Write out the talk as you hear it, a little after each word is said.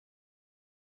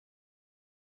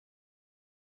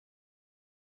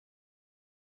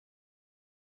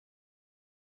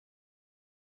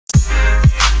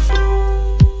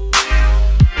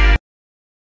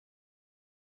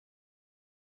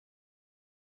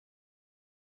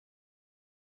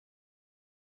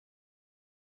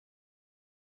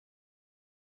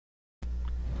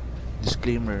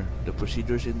Disclaimer: the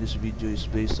procedures in this video is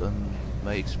based on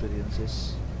my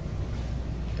experiences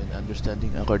and understanding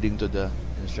according to the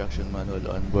instruction manual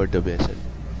on board the vessel.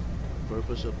 The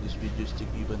purpose of this video is to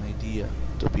give an idea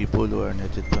to people who are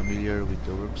not yet familiar with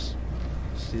the works,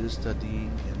 still studying,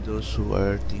 and those who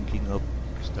are thinking of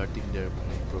starting their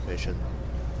profession.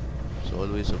 So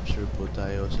always observe po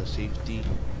tayo sa safety,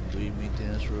 doing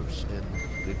maintenance works and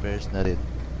repairs na rin.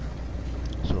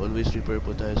 So always refer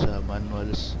po tayo sa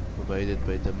manuals provided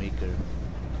by the maker.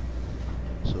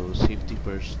 So safety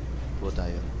first po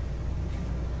tayo.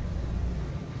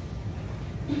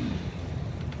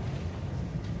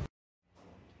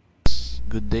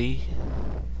 Good day.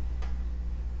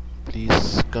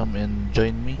 Please come and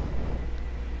join me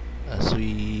as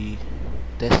we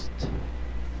test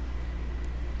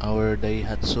our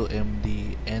Daihatsu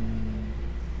MD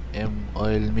NM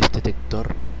oil mist detector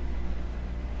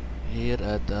here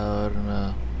at our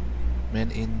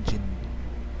main engine.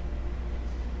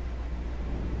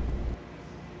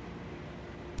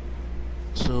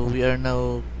 So we are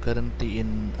now currently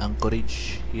in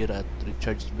anchorage here at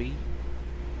Richards Bay.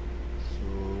 So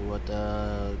what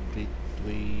a great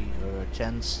way or a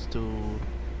chance to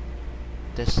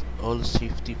test all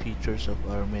safety features of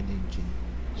our main engine.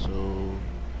 So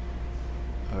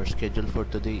our schedule for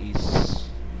today is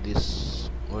this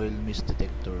oil mist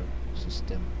detector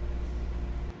system.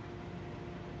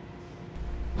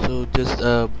 So just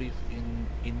a brief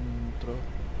intro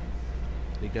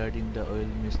regarding the oil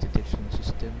mist detection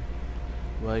system,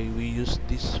 why we use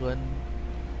this one,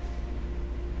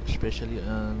 especially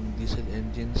on diesel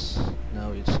engines.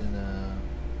 Now it's in a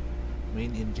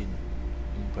main engine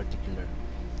in particular.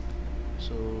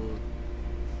 So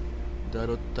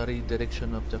the rotary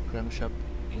direction of the crankshaft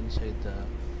inside the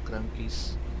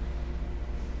crankcase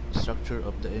structure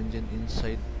of the engine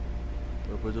inside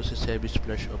produces heavy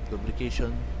splash of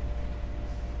lubrication.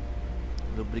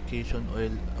 Lubrication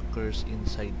oil occurs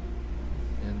inside,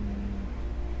 and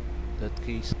that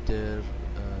case there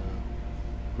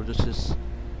produces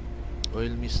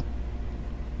oil mist.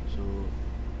 So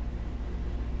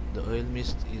the oil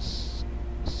mist is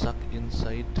sucked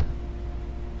inside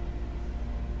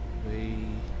by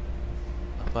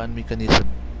a fan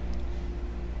mechanism.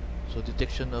 So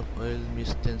detection of oil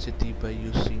mist density by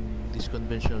using this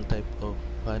conventional type of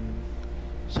fan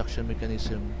suction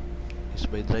mechanism is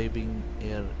by driving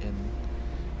air and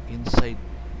inside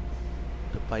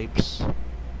the pipes.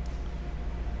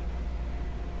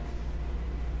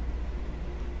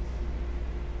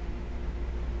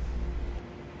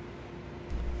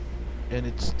 And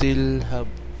it still have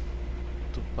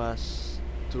to pass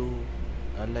through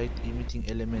a light emitting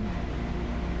element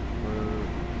or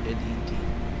LED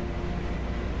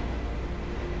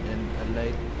and a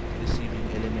light receiving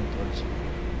element also.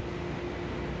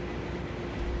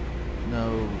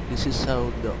 Now this is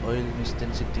how the oil mist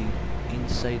density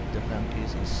inside the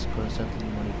crankcase is constantly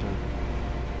monitored.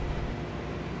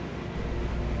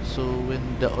 So when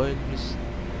the oil mist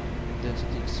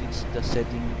density exceeds the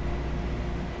setting,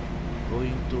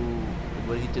 going to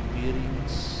overheated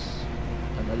bearings,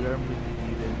 an alarm will be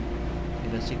given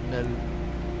and a signal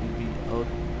will be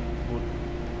output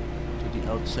to the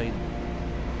outside,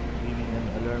 giving an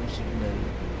alarm signal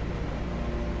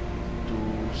to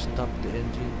stop the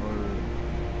engine or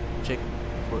check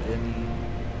for any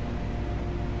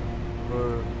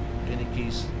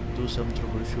case, do some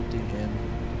troubleshooting and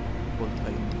fault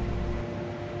finding.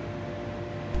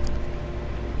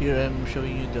 Here I'm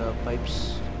showing you the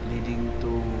pipes leading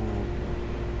to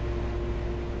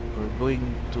or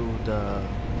going to the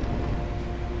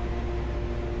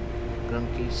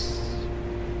crankcase.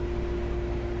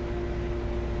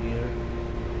 Here,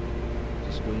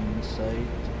 just going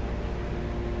inside,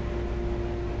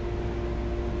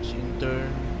 which in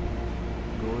turn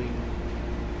going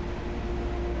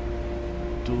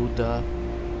to the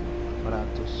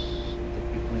apparatus, the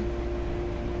equipment.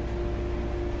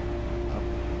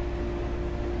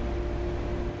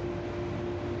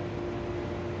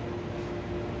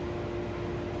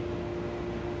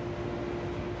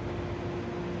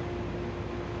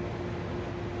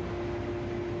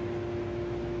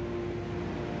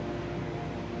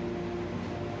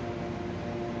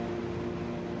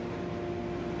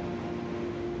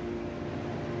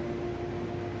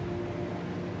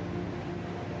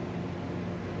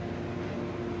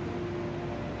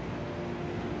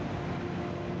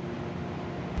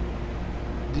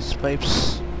 These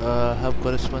pipes have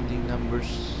corresponding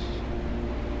numbers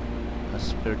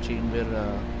as per chamber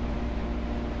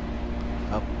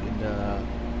up in the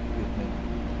equipment,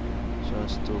 so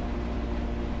as to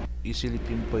easily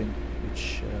pinpoint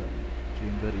which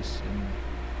chamber is in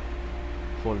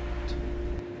fault.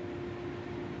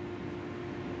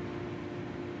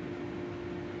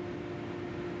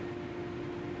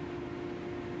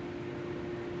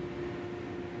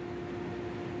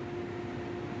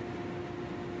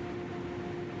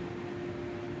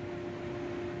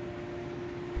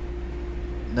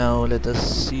 Now let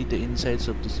us see the insides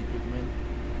of this equipment.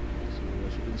 So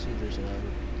as you can see, there's a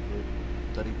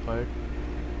rotary part.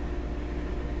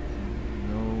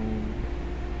 No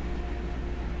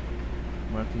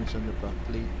markings on the back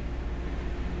plate.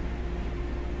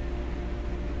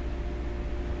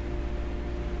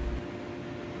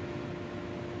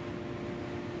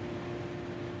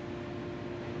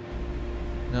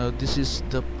 Now this is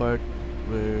the part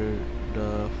where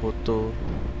the photo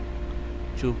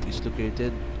tube is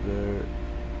located, where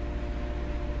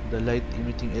the light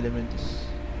emitting element is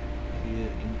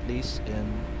here in place, and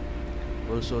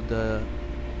also the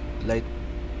light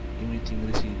emitting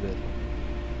receiver.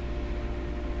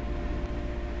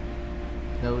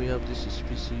 Now we have this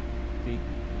specific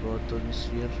buttons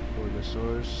here for the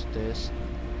source, test,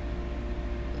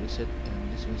 reset,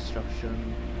 and this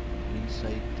instruction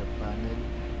inside the panel,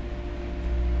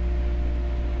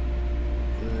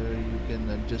 where you can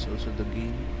adjust also the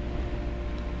gain,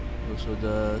 also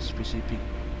the specific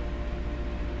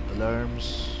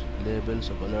alarms, levels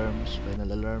of alarms,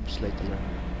 final alarm, slight alarm.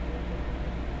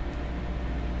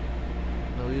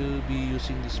 Now we will be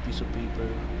using this piece of paper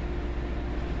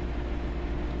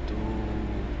to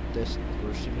test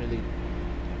or simulate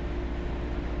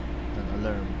an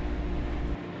alarm.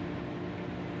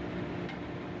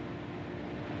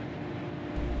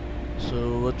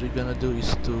 So what we're gonna do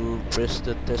is to press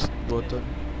the test button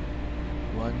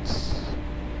once,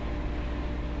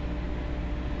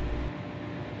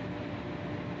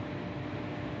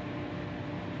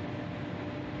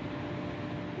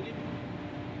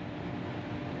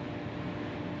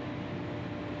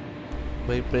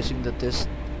 by pressing the test,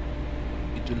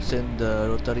 it will send the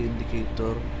rotary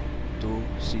indicator to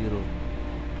 0.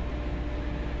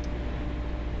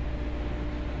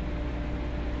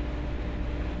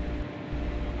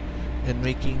 And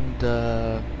making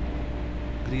the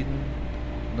green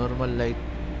normal light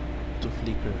to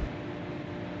flicker.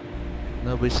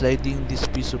 Now by sliding this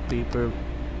piece of paper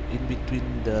in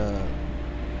between the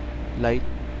light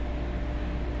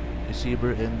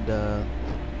receiver and the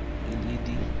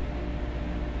LED,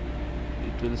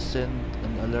 it will send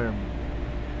an alarm.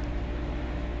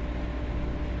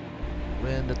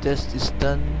 When the test is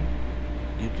done,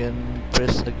 you can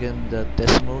press again the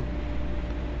test mode.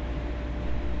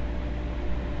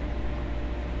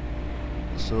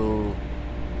 So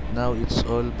now it's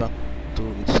all back to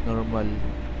its normal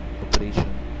operation.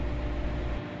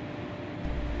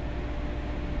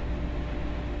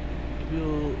 If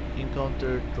you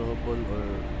encounter trouble or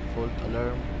fault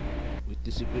alarm with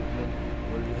this equipment,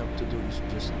 all you have to do is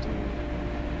just to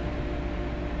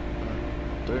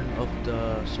turn off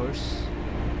the source,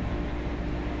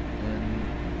 and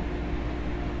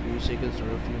a few seconds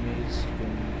or a few minutes you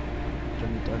can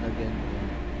turn it on again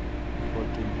and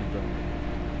fault will be gone.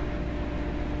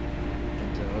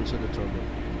 Also the trouble.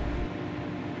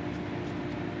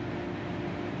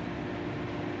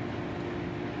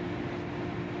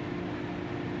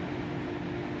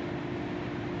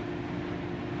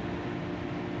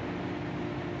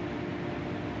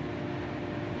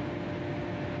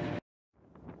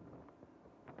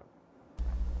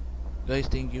 Guys,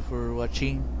 thank you for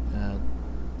watching.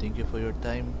 Thank you for your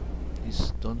time.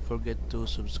 Please don't forget to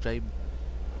subscribe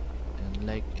and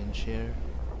like and share.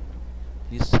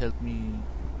 Please help me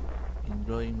in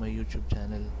growing my YouTube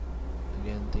channel.